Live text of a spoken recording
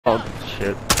Oh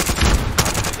shit.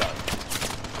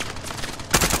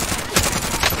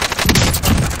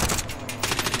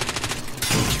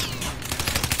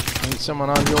 Need someone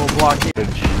on the old blockade.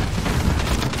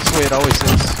 That's the way it always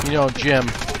is. You know, Jim.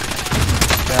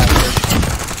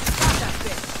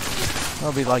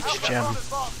 Nobody likes Jim.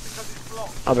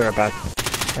 I'll be right back.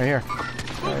 Right here.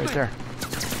 Right there.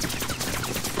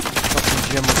 Fucking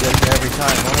Jim will get you every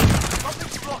time, won't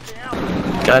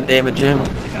he? God damn it, Jim.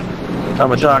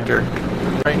 I'm a doctor.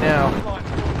 Right now.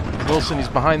 Wilson, he's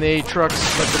behind the 8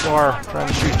 trucks at the bar trying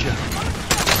to shoot you.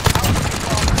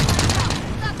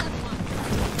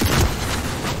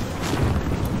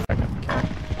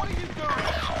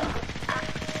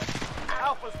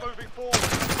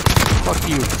 Fuck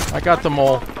you. I got the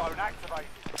mole.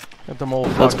 Got the mole.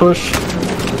 Let's push.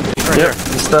 Right yep, here.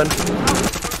 he's done.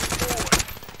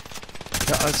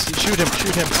 Yeah, let's see. Shoot him,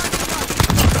 shoot him.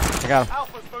 I got him.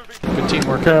 Good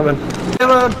teamwork. Coming.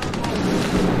 Payload.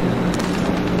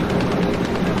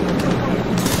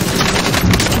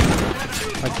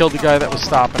 I killed the guy that was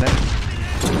stopping it.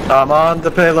 I'm on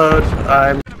the payload.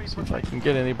 See if I can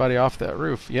get anybody off that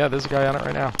roof. Yeah, there's a guy on it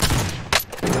right now.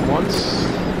 Hit him once.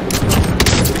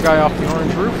 Get a guy off the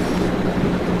orange roof.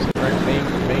 Right,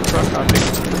 main truck on me.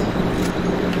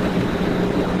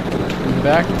 Moving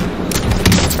back.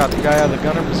 Got the guy out of the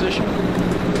gunner position.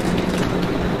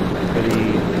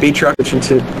 The B truck, which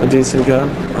into a decent gun.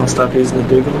 I'll stop using the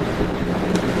Deagle.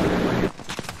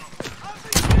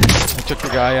 I took the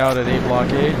guy out at 8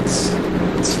 blockade.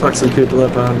 Let's fuck some people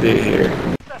up on B here.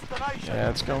 Yeah,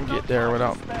 it's gonna get there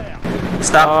without.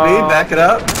 Stop me, back it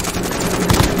up.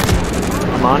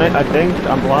 I'm on it, I think.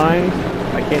 I'm blind.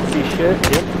 I can't see shit.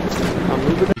 Yep. I'm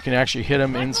moving. You can actually hit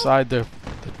him inside the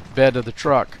bed of the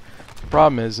truck. The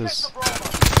problem is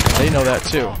they know that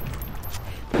too.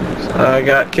 I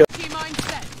got killed.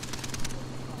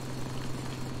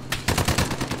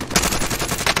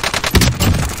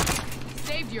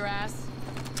 Saved your ass.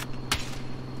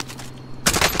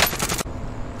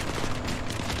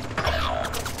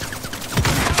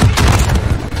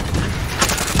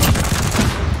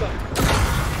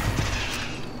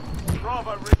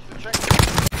 Bravo reached the checkpoint.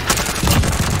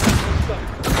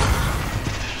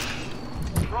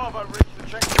 Bravo reached the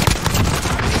checkpoint.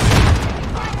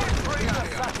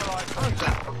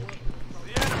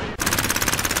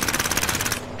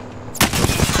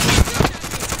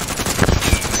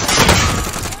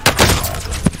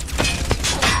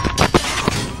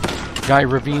 Guy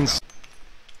ravines.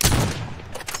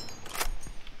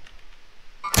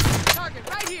 Target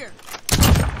right here.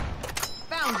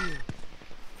 Found you.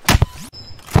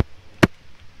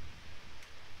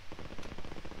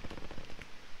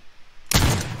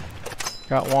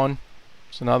 Got one.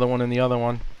 There's another one in the other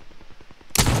one.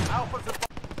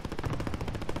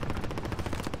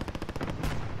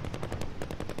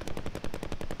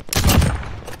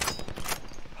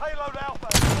 Payload Alpha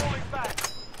is falling back.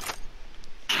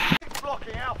 Keep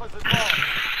blocking Alpha's advance.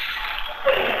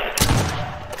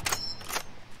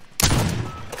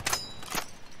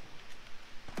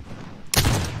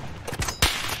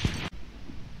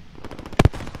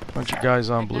 Bunch of guys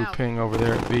on blue ping over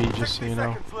there at B, just so you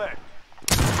know. Left.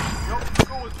 The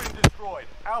obstacle has been destroyed.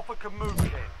 Alpha can move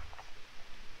again.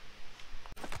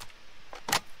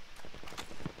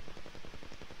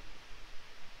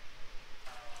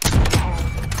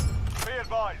 Be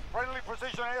advised, friendly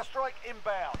precision airstrike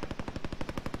inbound.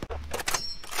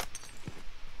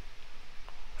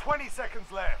 20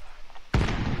 seconds left.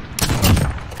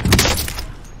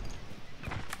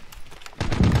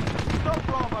 Stop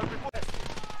Bravo before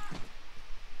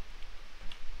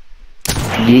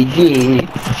GG.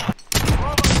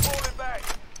 Bravo's falling back.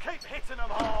 Keep hitting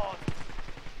them hard.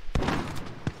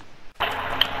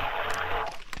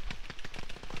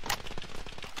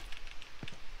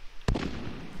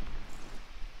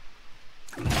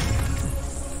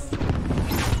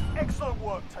 Excellent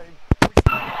work, team. We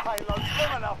stuck payload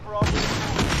long enough for our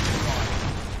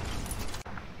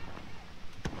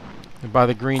They're by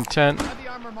the green tent. Heavy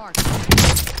armor marked.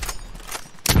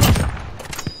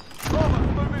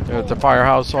 They're at the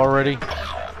firehouse already.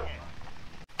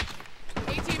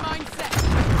 18 mine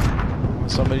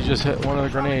set. Somebody just hit one of the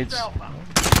grenades.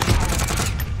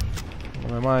 One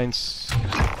of my mines.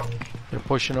 They're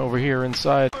pushing over here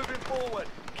inside. moving forward.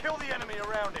 Kill the enemy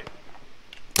around it.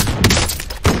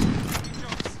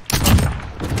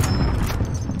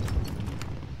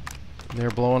 They're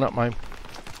blowing up my.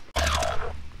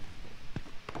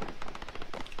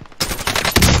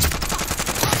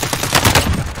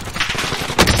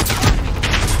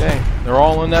 Okay, they're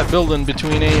all in that building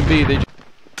between A and B. They 2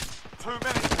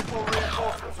 minutes before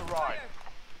reinforcements arrive.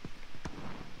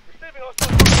 Receiving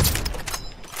hostile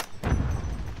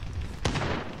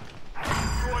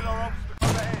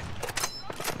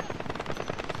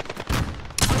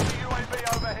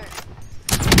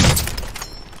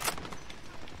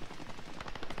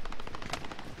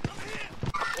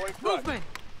Movement.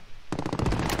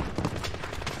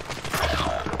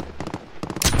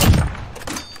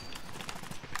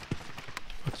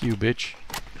 Fuck you, bitch.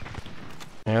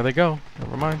 There they go.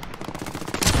 Never mind.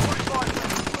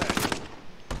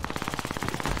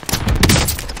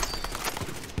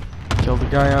 Kill the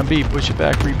guy on B. Push it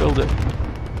back. Rebuild it.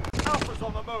 Alpha's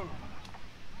on the move.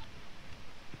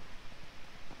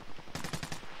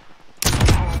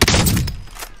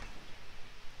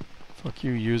 Fuck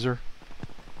you, user.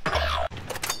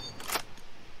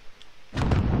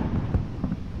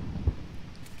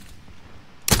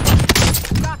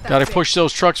 Gotta push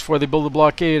those trucks before they build a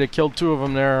blockade. I killed 2 of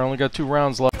them there. I only got 2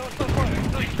 rounds left.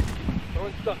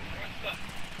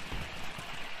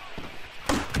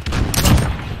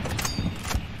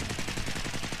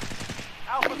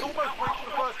 Alpha's almost reached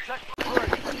the first sector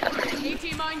 3. AT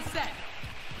mine set.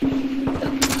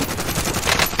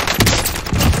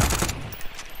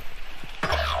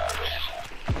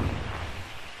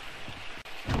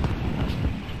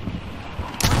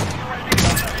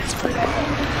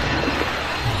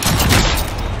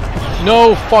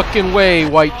 No fucking way,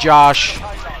 White Josh.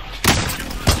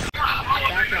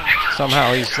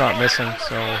 Somehow he's not missing,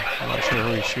 so I'm not sure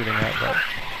who he's shooting at, but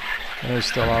I know he's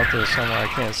still out there somewhere. I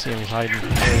can't see him. He's hiding.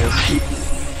 There he is.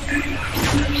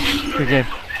 Good game.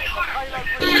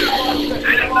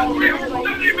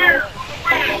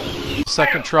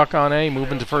 Second truck on A,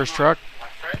 moving to first truck.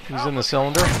 He's in the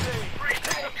cylinder.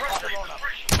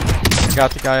 I got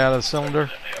the guy out of the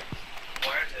cylinder.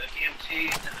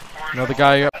 Another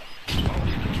guy up.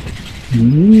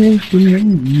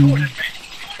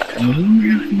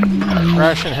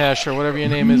 Ration Hash or whatever your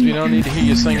name is, we don't need to hear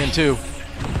you singing too.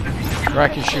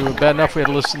 Rack and shoe. Bad enough we had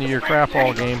to listen to your crap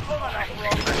all game.